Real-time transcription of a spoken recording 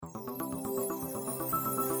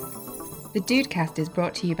The Dudecast is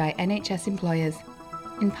brought to you by NHS Employers,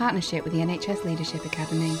 in partnership with the NHS Leadership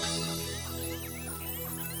Academy.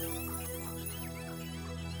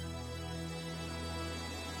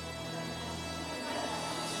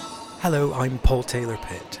 Hello, I'm Paul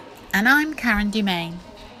Taylor-Pitt. And I'm Karen Dumain.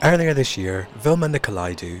 Earlier this year, Vilma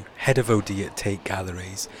Nicolaidou, head of OD at Tate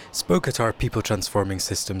Galleries, spoke at our People Transforming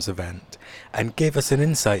Systems event and gave us an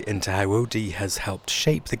insight into how OD has helped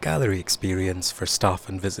shape the gallery experience for staff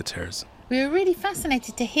and visitors. We were really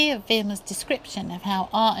fascinated to hear Vilma's description of how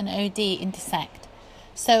art and OD intersect.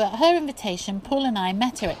 So at her invitation, Paul and I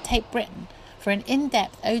met her at Tate Britain for an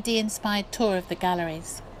in-depth OD-inspired tour of the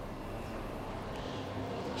galleries.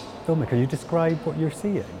 Vilma, can you describe what you're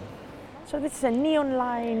seeing? So this is a neon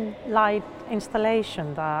light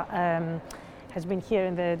installation that has been here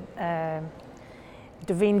in the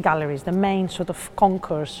Devine Galleries, the main sort of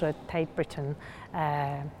concourse at Tate Britain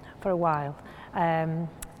for a while.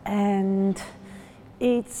 And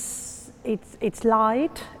it's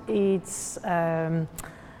light, it's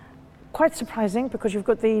quite surprising because you've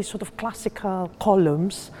got these sort of classical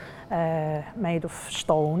columns made of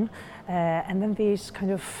stone and then these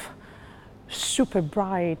kind of super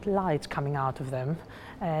bright lights coming out of them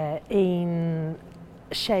in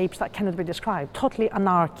shapes that cannot be described, totally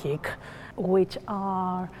anarchic, which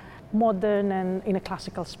are modern and in a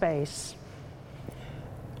classical space.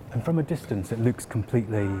 And from a distance, it looks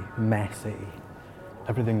completely messy.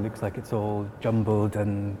 Everything looks like it's all jumbled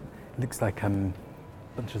and looks like a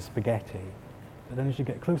bunch of spaghetti. But then as you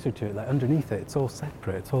get closer to it, like underneath it, it's all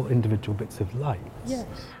separate. It's all individual bits of light. Yes.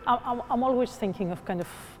 I'm always thinking of kind of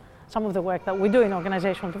some of the work that we do in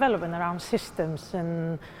organizational development around systems,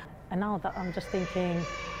 and now that I'm just thinking,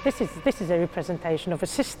 this is a representation of a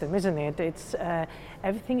system, isn't it? It's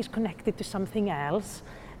everything is connected to something else,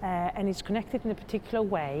 and it's connected in a particular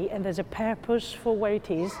way, and there's a purpose for where it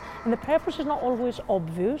is, and the purpose is not always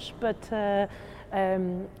obvious, but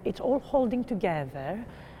it's all holding together,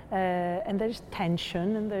 and there is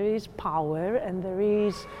tension, and there is power, and there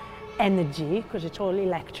is energy, because it's all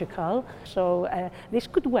electrical. So this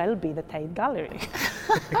could well be the Tate Gallery.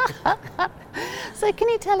 So can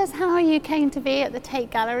you tell us how you came to be at the Tate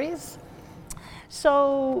Galleries?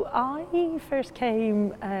 So I first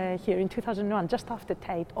came here in 2001, just after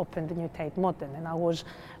Tate opened the new Tate Modern, and I was,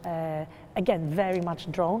 again, very much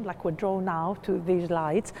drawn, like we're drawn now, to these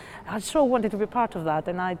lights. I so wanted to be part of that,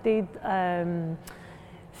 and I did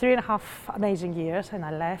 3.5 amazing years, and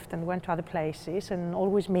I left and went to other places and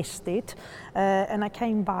always missed it. And I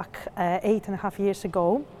came back 8.5 years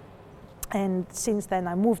ago. And since then,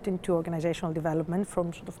 I moved into organizational development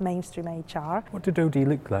from sort of mainstream HR. What did OD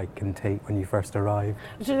look like in Tate when you first arrived?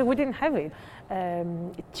 So we didn't have it.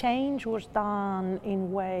 Change was done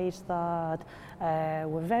in ways that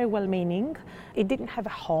were very well-meaning. It didn't have a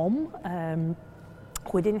home.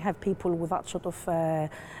 We didn't have people with that sort of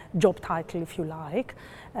job title, if you like,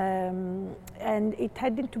 and it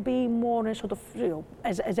tended to be more a sort of,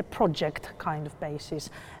 as a project kind of basis.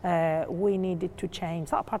 We needed to change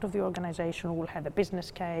that part of the organization. We'll have a business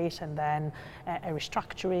case, and then a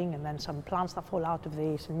restructuring, and then some plans that fall out of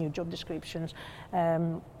this, and new job descriptions.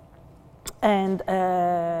 And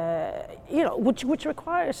which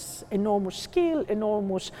requires enormous skill,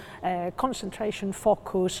 enormous concentration,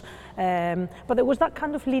 focus, but there was that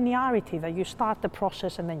kind of linearity that you start the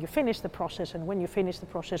process and then you finish the process, and when you finish the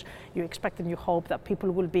process you expect and you hope that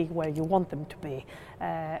people will be where you want them to be,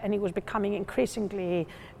 and it was becoming increasingly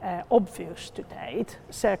obvious to Tate,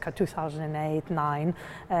 circa 2008-9,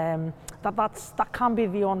 that can't be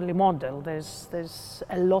the only model. There's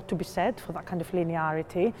a lot to be said for that kind of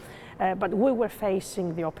linearity. But we were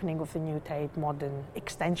facing the opening of the new Tate Modern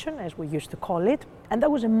extension, as we used to call it, and that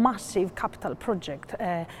was a massive capital project.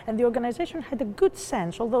 And the organization had a good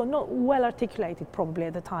sense, although not well articulated probably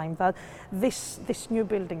at the time, that this new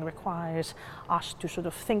building requires us to sort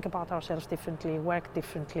of think about ourselves differently, work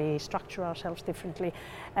differently, structure ourselves differently.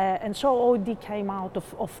 And so OD came out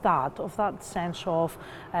of that sense of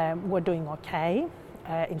we're doing okay.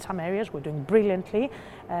 In some areas we're doing brilliantly,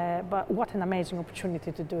 but what an amazing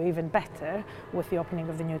opportunity to do even better with the opening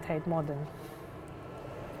of the new Tate Modern.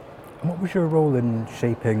 And what was your role in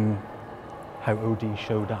shaping how OD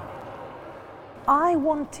showed up? I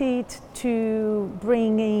wanted to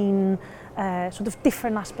bring in sort of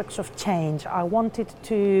different aspects of change. I wanted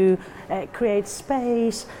to create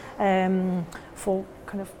space for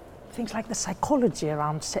kind of things like the psychology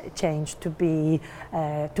around change to be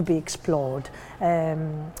explored.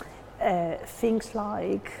 things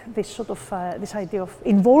like this sort of this idea of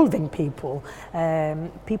involving people,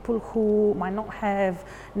 people who might not have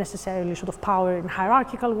necessarily sort of power in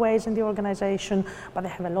hierarchical ways in the organization, but they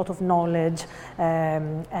have a lot of knowledge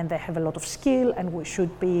and they have a lot of skill, and we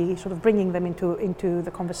should be sort of bringing them into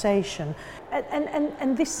the conversation.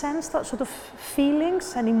 And this sense that sort of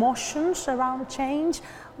feelings and emotions around change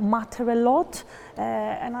matter a lot,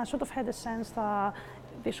 and I sort of had a sense that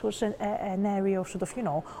this was an area of sort of,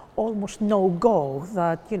 almost no-go,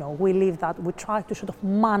 that, we leave that, we try to sort of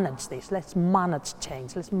manage this, let's manage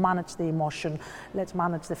change, let's manage the emotion, let's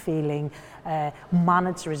manage the feeling,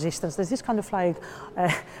 manage resistance. There's this kind of like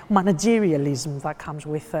managerialism that comes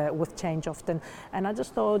with change often, and I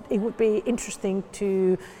just thought it would be interesting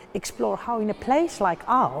to explore how in a place like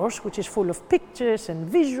ours, which is full of pictures and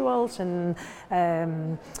visuals and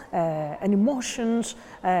emotions,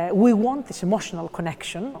 we want this emotional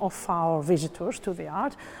connection of our visitors to the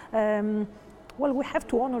art. Well, we have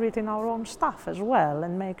to honor it in our own staff as well,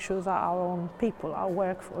 and make sure that our own people, our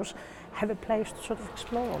workforce, have a place to sort of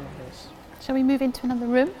explore all of this. Shall we move into another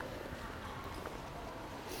room?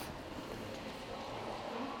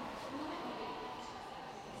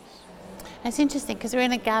 It's interesting because we're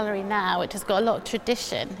in a gallery now which has got a lot of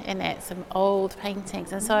tradition in it, some old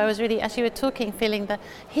paintings, and so I was really, as you were talking, feeling the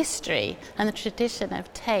history and the tradition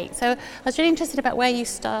of Tate. So I was really interested about where you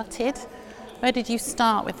started. Where did you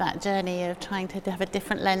start with that journey of trying to have a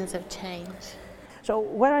different lens of change? So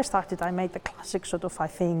where I started, I made the classic sort of, I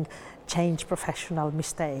think, change professional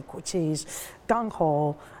mistake, which is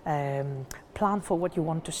gung-ho, plan for what you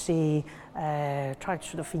want to see, try to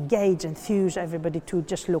sort of engage, enthuse everybody to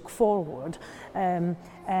just look forward.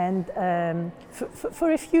 For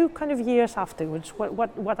a few kind of years afterwards,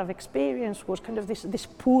 what I've experienced was kind of this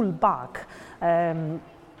pull back,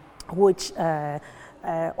 which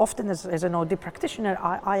often as an OD practitioner,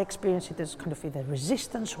 I experience it as kind of either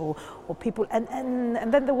resistance or people, and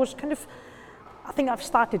then there was kind of, I think I've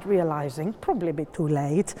started realizing, probably a bit too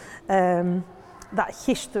late, that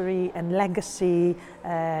history and legacy,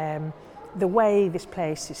 the way this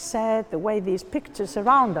place is set, the way these pictures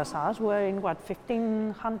around us are, we're in what,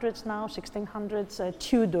 1500s now, 1600s,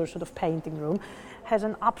 Tudor sort of painting room, has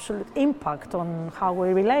an absolute impact on how we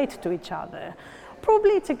relate to each other.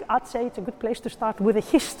 Probably I'd say it's a good place to start with a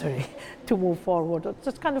history to move forward, or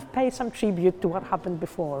just kind of pay some tribute to what happened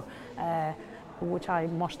before, which I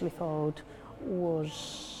mostly thought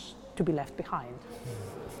was to be left behind.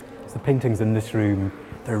 So the paintings in this room,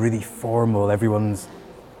 they're really formal, everyone's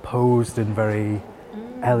posed in very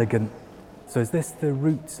elegant. So is this the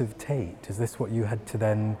roots of Tate? Is this what you had to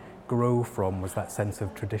then grow from, was that sense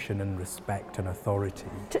of tradition and respect and authority?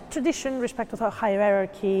 Tradition, respect of a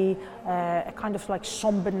hierarchy, a kind of like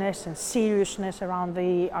somberness and seriousness around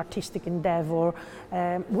the artistic endeavor,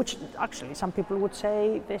 which actually some people would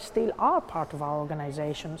say they still are part of our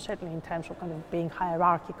organization, certainly in terms of kind of being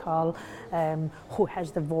hierarchical, who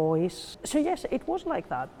has the voice. So yes, it was like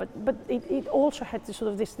that, but it also had this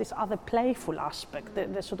sort of this other playful aspect,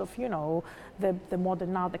 the sort of, the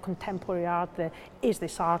modern art, the contemporary art, is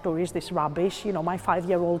this art or is this rubbish? My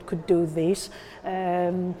 5-year-old could do this,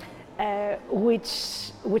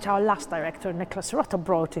 which our last director, Nicholas Rotta,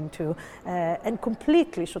 brought into, and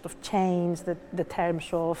completely sort of changed the terms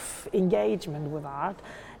of engagement with art.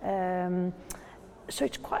 So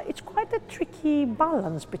it's quite a tricky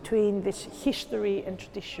balance between this history and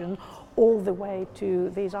tradition, all the way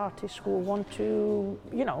to these artists who want to,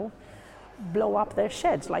 blow up their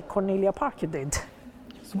sheds like Cornelia Parker did.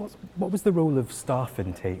 So what was the role of staff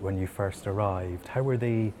in Tate when you first arrived? How were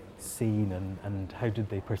they seen and how did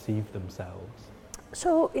they perceive themselves?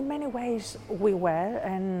 So in many ways we were,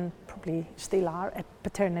 and probably still are, a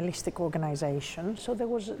paternalistic organization. So there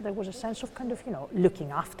was a sense of kind of, looking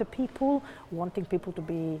after people, wanting people to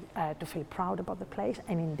be to feel proud about the place,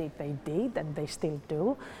 and indeed they did, and they still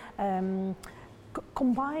do.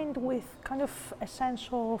 Combined with kind of a sense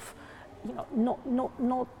of,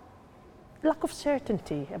 not lack of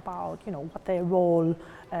certainty about what their role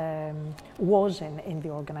was in the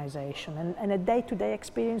organization, and a day-to-day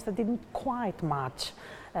experience that didn't quite match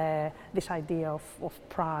this idea of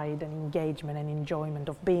pride and engagement and enjoyment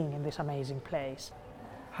of being in this amazing place.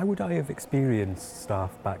 How would I have experienced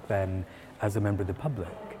staff back then as a member of the public?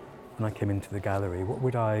 When I came into the gallery, what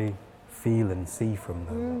would I feel and see from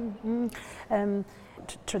them?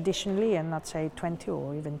 Traditionally, and I'd say 20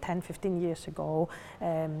 or even 10, 15 years ago,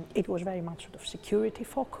 it was very much sort of security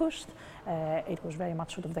focused. It was very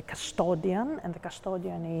much sort of the custodian, and the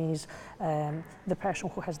custodian is the person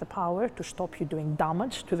who has the power to stop you doing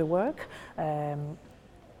damage to the work.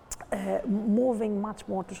 moving much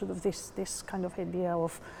more to sort of this kind of idea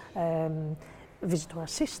of visitor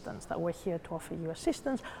assistance, that we're here to offer you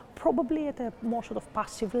assistance, probably at a more sort of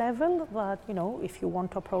passive level, that, you know, if you want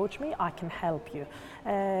to approach me, I can help you.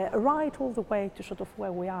 Right all the way to sort of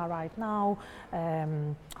where we are right now,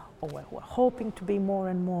 or where we're hoping to be more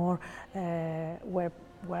and more, where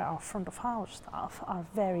our front of house staff are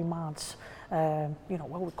very much, you know,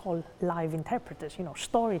 what we call live interpreters, you know,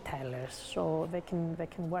 storytellers. So they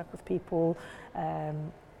can work with people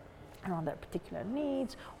around their particular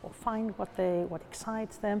needs, or find what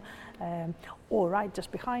excites them, or right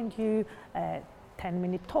just behind you,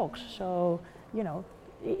 10-minute talks. So, you know,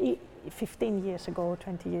 15 years ago,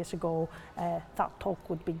 20 years ago, that talk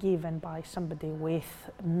would be given by somebody with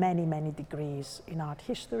many, many degrees in art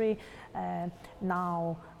history.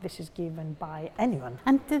 Now this is given by anyone.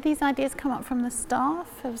 And did these ideas come up from the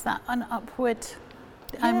staff? Was that an upward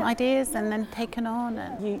ideas and then taken on?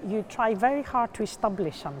 And you try very hard to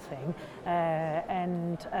establish something,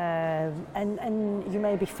 and you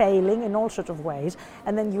may be failing in all sorts of ways,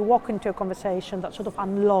 and then you walk into a conversation that sort of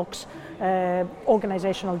unlocks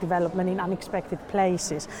organizational development in unexpected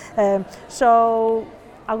places. So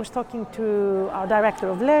I was talking to our director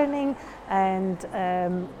of learning, and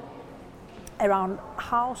around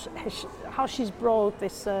how she's brought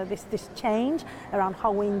this change around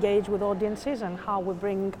how we engage with audiences and how we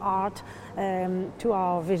bring art to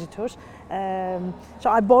our visitors. So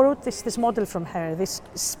I borrowed this model from her, this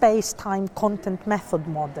space-time content method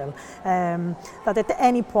model, that at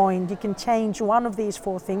any point you can change one of these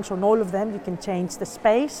four things, or all of them. You can change the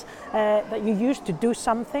space that you use to do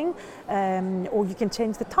something, or you can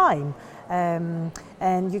change the time.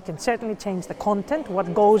 And you can certainly change the content,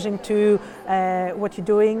 what goes into what you're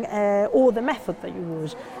doing, or the method that you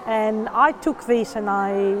use. And I took this and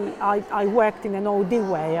I worked in an OD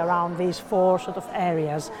way around these four sort of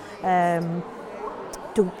areas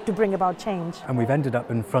to bring about change. And we've ended up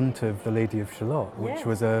in front of The Lady of Shalott, which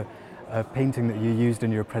was a painting that you used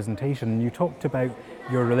in your presentation. And you talked about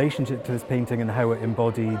your relationship to this painting and how it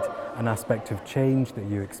embodied an aspect of change that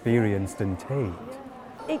you experienced in Tate.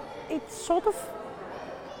 It sort of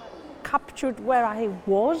captured where I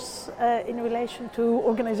was in relation to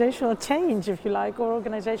organizational change, if you like, or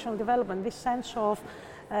organizational development. This sense of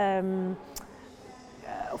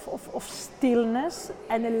stillness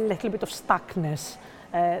and a little bit of stuckness.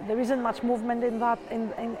 There isn't much movement in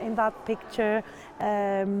that picture.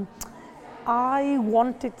 I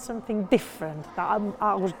wanted something different.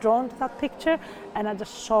 I was drawn to that picture, and I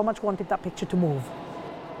just so much wanted that picture to move.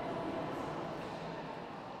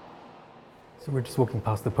 So we're just walking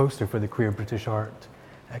past the poster for the Queer British Art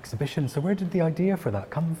exhibition. So where did the idea for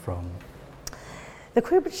that come from? The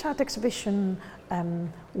Queer British Art exhibition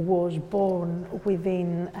was born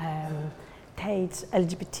within Tate's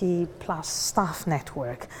LGBT plus staff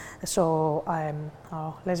network. So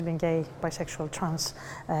our lesbian, gay, bisexual, trans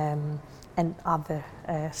and other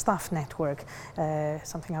staff network,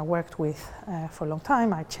 something I worked with for a long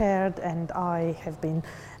time, I chaired, and I have been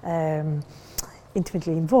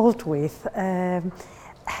intimately involved with,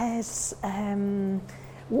 has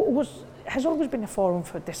always been a forum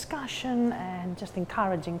for discussion and just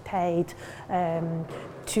encouraging Tate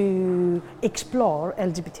to explore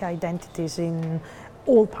LGBT identities in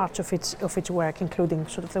all parts of its work, including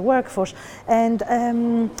sort of the workforce. And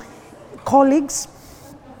colleagues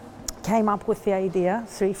came up with the idea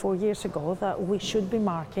 3-4 years ago that we should be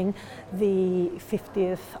marking the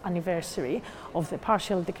 50th anniversary of the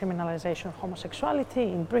partial decriminalisation of homosexuality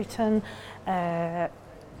in Britain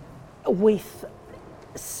with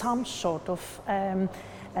some sort of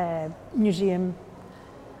museum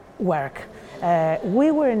work. We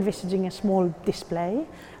were envisaging a small display,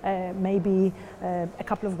 maybe a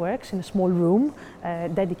couple of works in a small room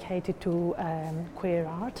dedicated to queer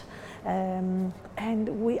art. And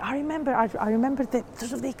I remember the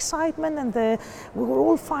sort of the excitement, and we were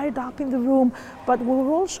all fired up in the room, but we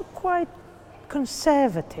were also quite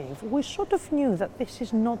conservative. We sort of knew that this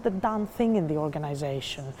is not the done thing in the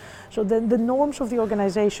organization. So the norms of the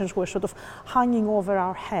organizations were sort of hanging over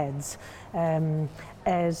our heads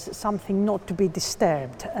as something not to be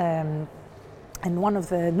disturbed. And one of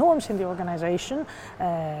the norms in the organization,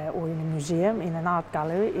 or in a museum, in an art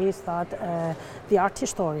gallery, is that the art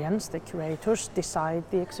historians, the curators, decide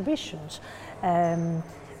the exhibitions.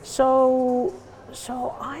 So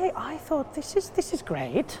I thought this is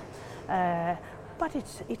great, but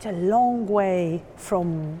it's a long way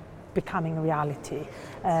from becoming reality.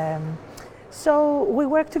 So we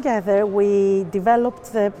worked together. We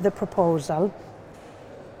developed the proposal.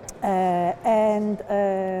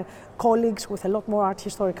 and colleagues with a lot more art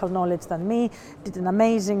historical knowledge than me did an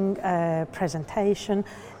amazing presentation,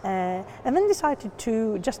 and then decided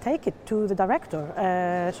to just take it to the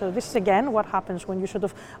director. So this is again what happens when you sort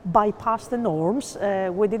of bypass the norms.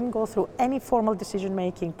 We didn't go through any formal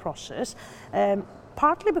decision-making process.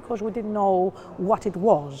 Partly because we didn't know what it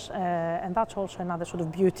was, and that's also another sort of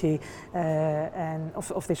beauty and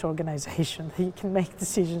of this organization, that you can make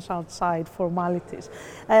decisions outside formalities.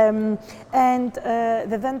 And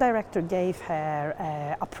the then director gave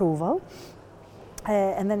her approval.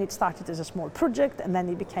 And then it started as a small project, and then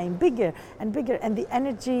it became bigger and bigger, and the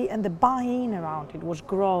energy and the buy-in around it was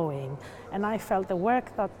growing. And I felt the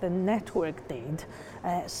work that the network did,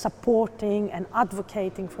 supporting and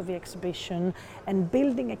advocating for the exhibition and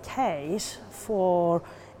building a case for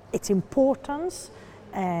its importance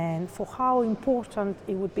and for how important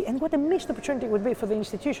it would be, and what a missed opportunity it would be for the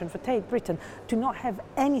institution, for Tate Britain, to not have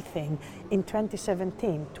anything in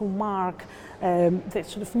 2017 to mark the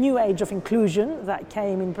sort of new age of inclusion that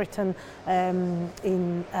came in Britain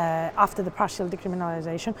after the partial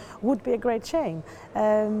decriminalisation, would be a great shame.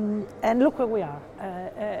 And look where we are,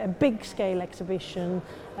 a big scale exhibition,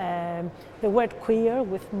 the word queer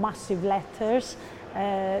with massive letters.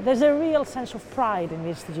 There's a real sense of pride in the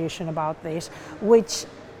institution about this, which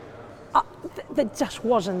that just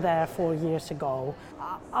wasn't there 4 years ago.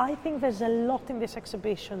 I think there's a lot in this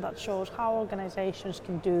exhibition that shows how organizations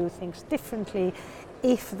can do things differently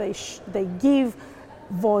if they give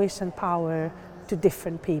voice and power to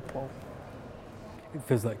different people. It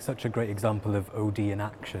feels like such a great example of OD in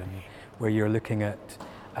action, where you're looking at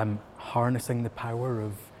harnessing the power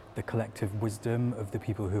of the collective wisdom of the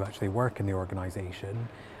people who actually work in the organisation,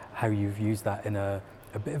 how you've used that in a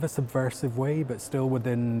bit of a subversive way, but still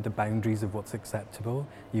within the boundaries of what's acceptable.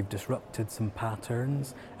 You've disrupted some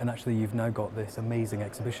patterns, and actually you've now got this amazing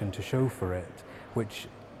exhibition to show for it, which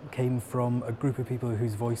came from a group of people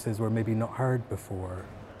whose voices were maybe not heard before.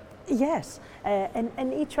 Yes, and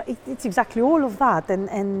it's exactly all of that,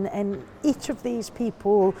 and each of these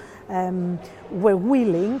people were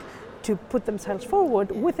willing to put themselves forward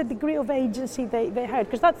with a degree of agency they had.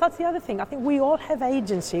 Because that's the other thing. I think we all have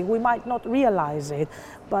agency. We might not realize it,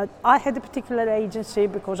 but I had a particular agency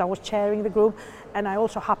because I was chairing the group, and I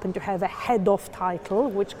also happen to have a head-off title,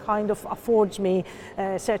 which kind of affords me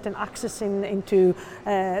certain access into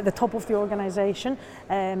the top of the organization.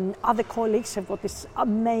 Other colleagues have got this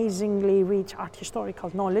amazingly rich art historical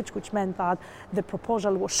knowledge, which meant that the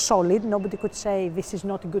proposal was solid. Nobody could say this is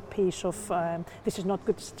not a good piece of, this is not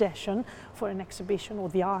good suggestion for an exhibition, or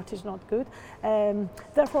the art is not good.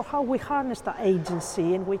 Therefore, how we harnessed that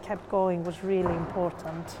agency and we kept going was really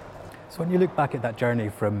important. So when you look back at that journey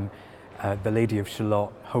from the Lady of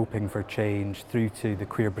Shalott hoping for change through to the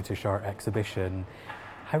Queer British Art exhibition,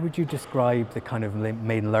 how would you describe the kind of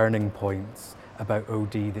main learning points about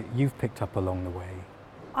OD that you've picked up along the way?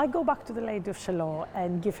 I go back to the Lady of Shalott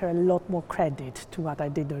and give her a lot more credit to what I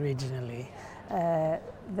did originally.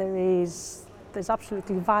 There's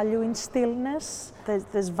absolutely value in stillness.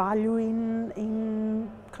 There's value in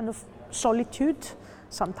kind of solitude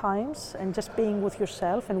sometimes, and just being with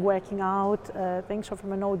yourself and working out things. So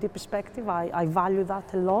from an OD perspective, I value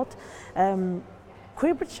that a lot.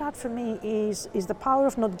 Queer British Art for me is the power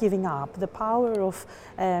of not giving up, the power of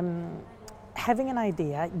having an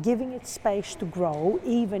idea, giving it space to grow,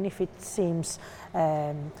 even if it seems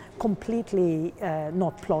completely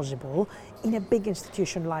not plausible in a big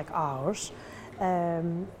institution like ours.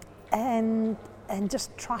 And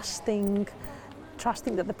just trusting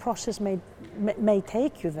that the process may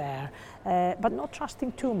take you there, but not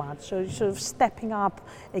trusting too much. So sort of stepping up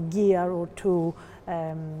a gear or two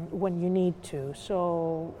when you need to.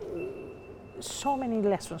 So many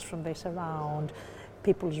lessons from this around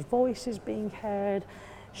people's voices being heard,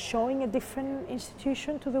 showing a different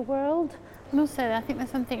institution to the world. And also, I think there's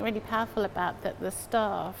something really powerful about that the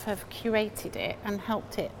staff have curated it and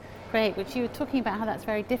helped it create, which you were talking about how that's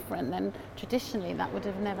very different than traditionally that would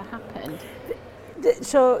have never happened.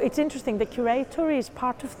 So it's interesting, the curator is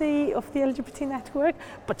part of the LGBT network,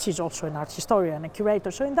 but she's also an art historian, a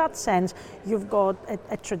curator. So in that sense, you've got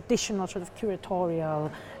a traditional sort of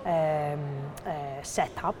curatorial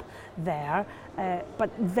setup there,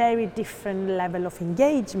 but very different level of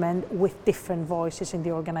engagement with different voices in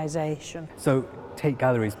the organisation. So Tate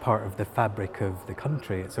Gallery is part of the fabric of the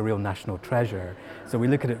country. It's a real national treasure. So we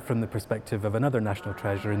look at it from the perspective of another national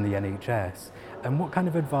treasure in the NHS. And what kind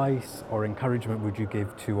of advice or encouragement would you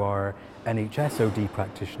give to our NHS OD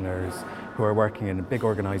practitioners who are working in big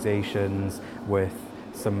organisations with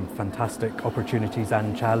some fantastic opportunities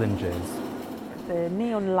and challenges? the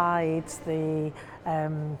neon lights, the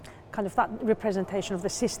kind of that representation of the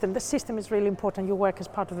system. The system is really important. You work as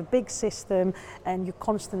part of a big system and you're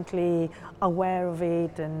constantly aware of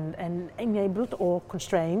it and enabled or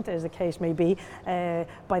constrained, as the case may be,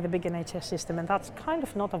 by the big NHS system, and that's kind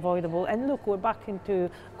of not avoidable. And look, we're back into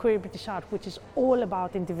Queer British Art, which is all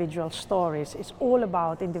about individual stories. It's all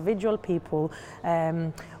about individual people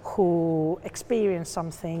who experience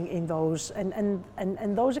something in those,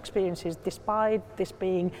 and those experiences, despite this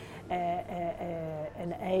being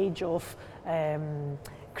an age of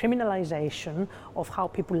criminalization of how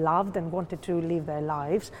people loved and wanted to live their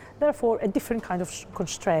lives, therefore a different kind of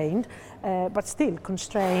constraint, but still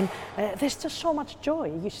constrained. There's just so much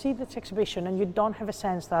joy. You see this exhibition and you don't have a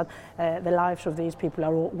sense that the lives of these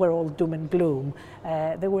people were all doom and gloom.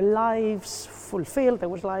 There were lives fulfilled, there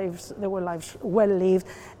were lives well lived,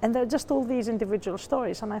 and they're just all these individual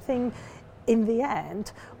stories. And I think in the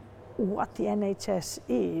end, what the NHS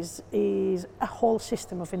is a whole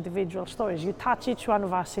system of individual stories. You touch each one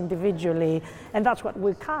of us individually, and that's what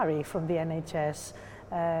we carry from the NHS.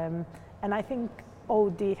 And I think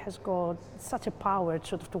OD has got such a power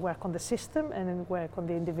sort of to work on the system and work on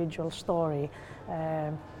the individual story.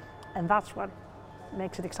 And that's what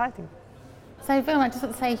makes it exciting. So Vilma, I just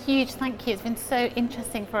want to say a huge thank you. It's been so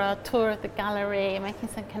interesting for our tour of the gallery, making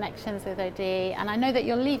some connections with OD, and I know that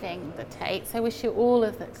you're leaving the Tate, so I wish you all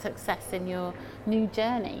of the success in your new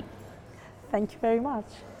journey. Thank you very much.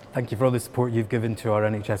 Thank you for all the support you've given to our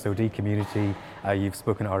NHS OD community. You've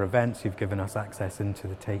spoken at our events, you've given us access into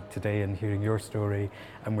the Tate today and hearing your story,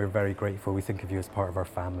 and we're very grateful. We think of you as part of our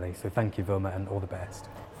family. So thank you, Vilma, and all the best.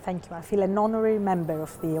 Thank you. I feel an honorary member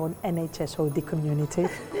of the NHS OD community.